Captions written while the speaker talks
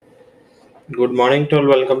Good morning to all.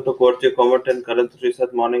 Welcome to Core G Comet and Current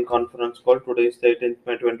Research Morning Conference Call. Today is the 18th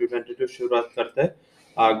May 2022. शुरुआत करते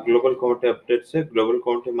हैं global commodity update से। Global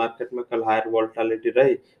commodity market में कल higher volatility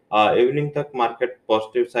रही। Evening तक market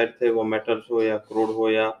positive side थे, वो मेटल्स हो या क्रूड हो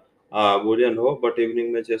या बुलियन हो, बट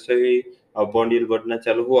इवनिंग में जैसे ही बॉन्ड यील्ड बढ़ना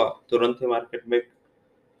चालू हुआ, तुरंत ही मार्केट में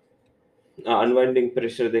अनवाइंडिंग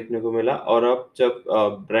प्रेशर देखने को मिला। और अब जब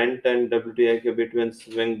ब्रेंट एंड डब्ल्यूटीआई के बिटवीन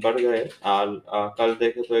स्विंग बढ़ गए, कल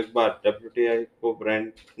देखे तो एक बार डब्ल्यूटीआई को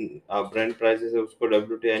ब्रेंट प्राइसेस है उसको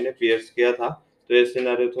डब्ल्यूटीआई ने पियर्स किया था। तो ये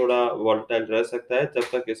सिनेरियो थोड़ा वोलेटाइल रह सकता है जब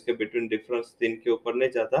तक इसके बिटवीन डिफरेंस 3 के ऊपर नहीं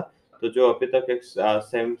जाता। तो जो अभी तक एक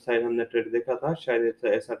सेम साइड हमने ट्रेड देखा था, शायद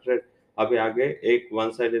ऐसा ट्रेड अभी आगे एक वन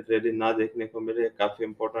साइडेड रैली ना देखने को मिले, काफी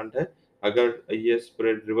इंपॉर्टेंट है। अगर ये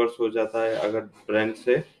स्प्रेड रिवर्स हो जाता है, अगर ब्रेंट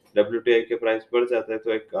से डब्ल्यूटीआई के प्राइस बढ़ जाता है,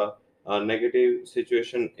 तो एक नेगेटिव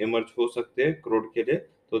सिचुएशन इमर्ज हो सकती है क्रूड के लिए।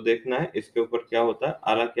 तो देखना है इसके ऊपर क्या होता है।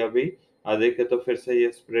 हालांकि अभी देखे तो फिर से ये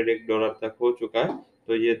स्प्रेड $1 तक हो चुका है,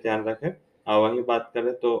 तो ये ध्यान रखें। वहीं बात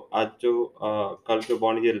करें तो आज जो कल जो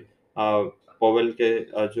बॉन्ड यील्ड पोवेल के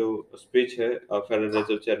जो स्पीच है, फेडरल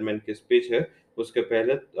रिजर्व चेयरमैन की स्पीच है, उसके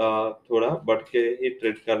पहले थोड़ा बढ़ के ही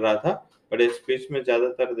ट्रेड कर रहा था। बट इस स्पीच में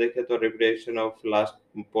ज्यादातर देखे तो रिपीटेशन ऑफ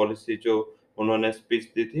लास्ट पॉलिसी जो उन्होंने स्पीच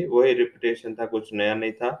दी थी वही रिपीटेशन था, कुछ नया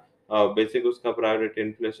नहीं था। बेसिक उसका प्रायोरिटी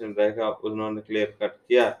इन्फ्लेशन रहेगा, उन्होंने क्लियर कट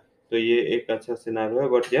किया। तो ये एक अच्छा सिनेरियो है।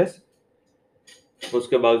 बट यस,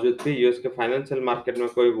 उसके बावजूद भी यूएस के फाइनेंशियल मार्केट में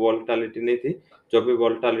कोई वोलेटिलिटी नहीं थी। जो भी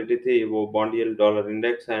वोलेटिलिटी थी वो bond yield, dollar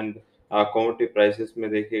index and commodity prices में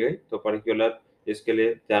देखी गई। तो पर्टिकुलर इसके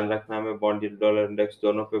लिए ध्यान रखना, हमें बॉन्ड यील्ड, डॉलर इंडेक्स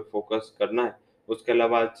दोनों पे फोकस करना है। उसके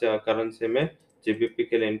अलावा आज करेंसी में जीबीपी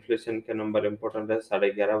के लिए इन्फ्लेशन के नंबर इंपॉर्टेंट है,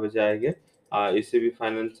 11:30 बजे आएंगे। ECB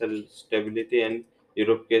financial stability and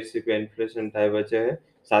Europe के सीपीआई इन्फ्लेशन 2:30 बजे है।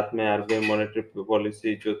 साथ में आरबीआई मॉनेटरी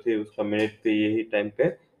पॉलिसी जो थी उसका मिनट पे यही टाइम पे।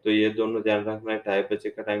 तो ये दोनों ध्यान रखना है, 2:30 बजे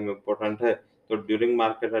का टाइम इम्पोर्टेंट है। तो ड्यूरिंग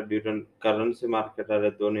मार्केट और ड्यूरिंग करेंसी मार्केट है,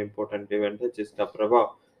 दोनों इम्पोर्टेंट इवेंट है जिसका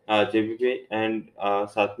प्रभाव जेबीपी एंड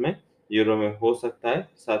साथ में यूरो में हो सकता है।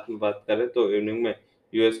 साथ में बात करें तो इवनिंग में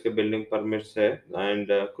यूएस के बिल्डिंग परमिट्स है एंड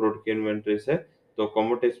क्रूड की इन्वेंट्रीज है। तो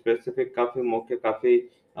कमोडिटी स्पेसिफिक काफी मौके, काफी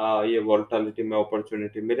ये वोलेटिलिटी में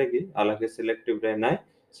अपॉर्चुनिटी मिलेगी। हालांकि सिलेक्टिव रहना है,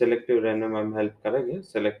 सिलेक्टिव रहने में हम हेल्प करेंगे,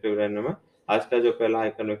 सिलेक्टिव रहने में। आज का जो पहला हाई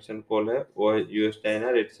कन्विक्शन कॉल है वो है US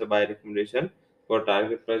diner, it's a bye recommendation for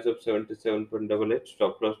target price of 77.88,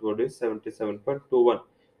 stop loss body 77.21।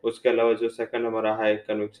 उसके अलावा जो सेकंड हमारा हाई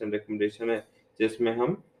कन्विक्शन रिकमेंडेशन है जिसमें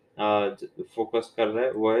हम फोकस कर रहे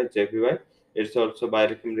हैं वो है JPY, it's also bye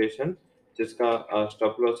recommendation, जिसका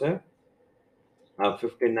स्टॉप लॉस है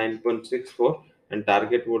 59.64 एंड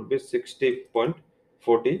टारगेट वुड बी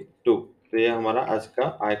 60.42। तो ये हमारा आज का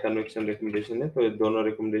हाई कन्विक्शन रिकमेंडेशन है। तो ये दोनों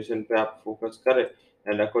रिकमेंडेशन पे आप फोकस करें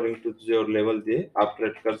एंड अकॉर्डिंग टू जो लेवल दिए आप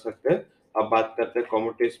ट्रेड कर सकते हैं। अब बात करते हैं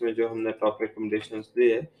कमोडिटीज में जो हमने टॉप रिकमेंडेशंस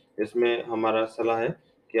दिए, इसमें हमारा सलाह है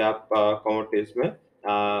कि आप कमोडिटीज में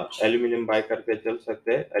एल्यूमिनियम बाय करके चल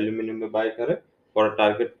सकते हैं। एल्यूमिनियम में बाय करें for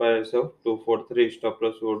target price of 243, stop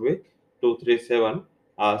loss would be 237।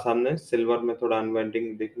 सामने सिल्वर में थोड़ा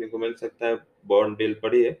अनवाइंडिंग देखने को मिल सकता है, बॉन्ड डील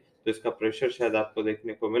पड़ी है तो इसका प्रेशर शायद आपको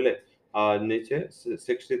देखने को मिले। नीचे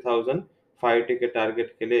 60,580 के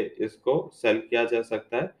टारगेट के लिए इसको सेल किया जा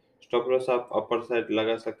सकता है। स्टॉप लॉस आप अपर साइड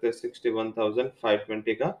लगा सकते हैं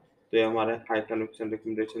 61,520 का। तो ये हमारे हाई कन्विक्शन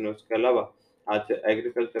रिकमेंडेशन है। उसके अलावा आज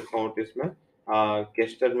एग्रीकल्चर कमोडिटीज में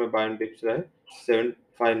केस्टर में बाय डिप्स रहे,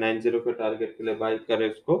 7590 के टारगेट के लिए बाय करें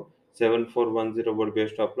इसको, 7410 would be a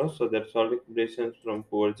stop loss. So that's all recommendations from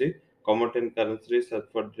Poorji. Comment and currency research.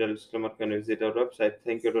 For detailed disclaimer, can visit our website.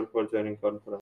 Thank you all for joining conference.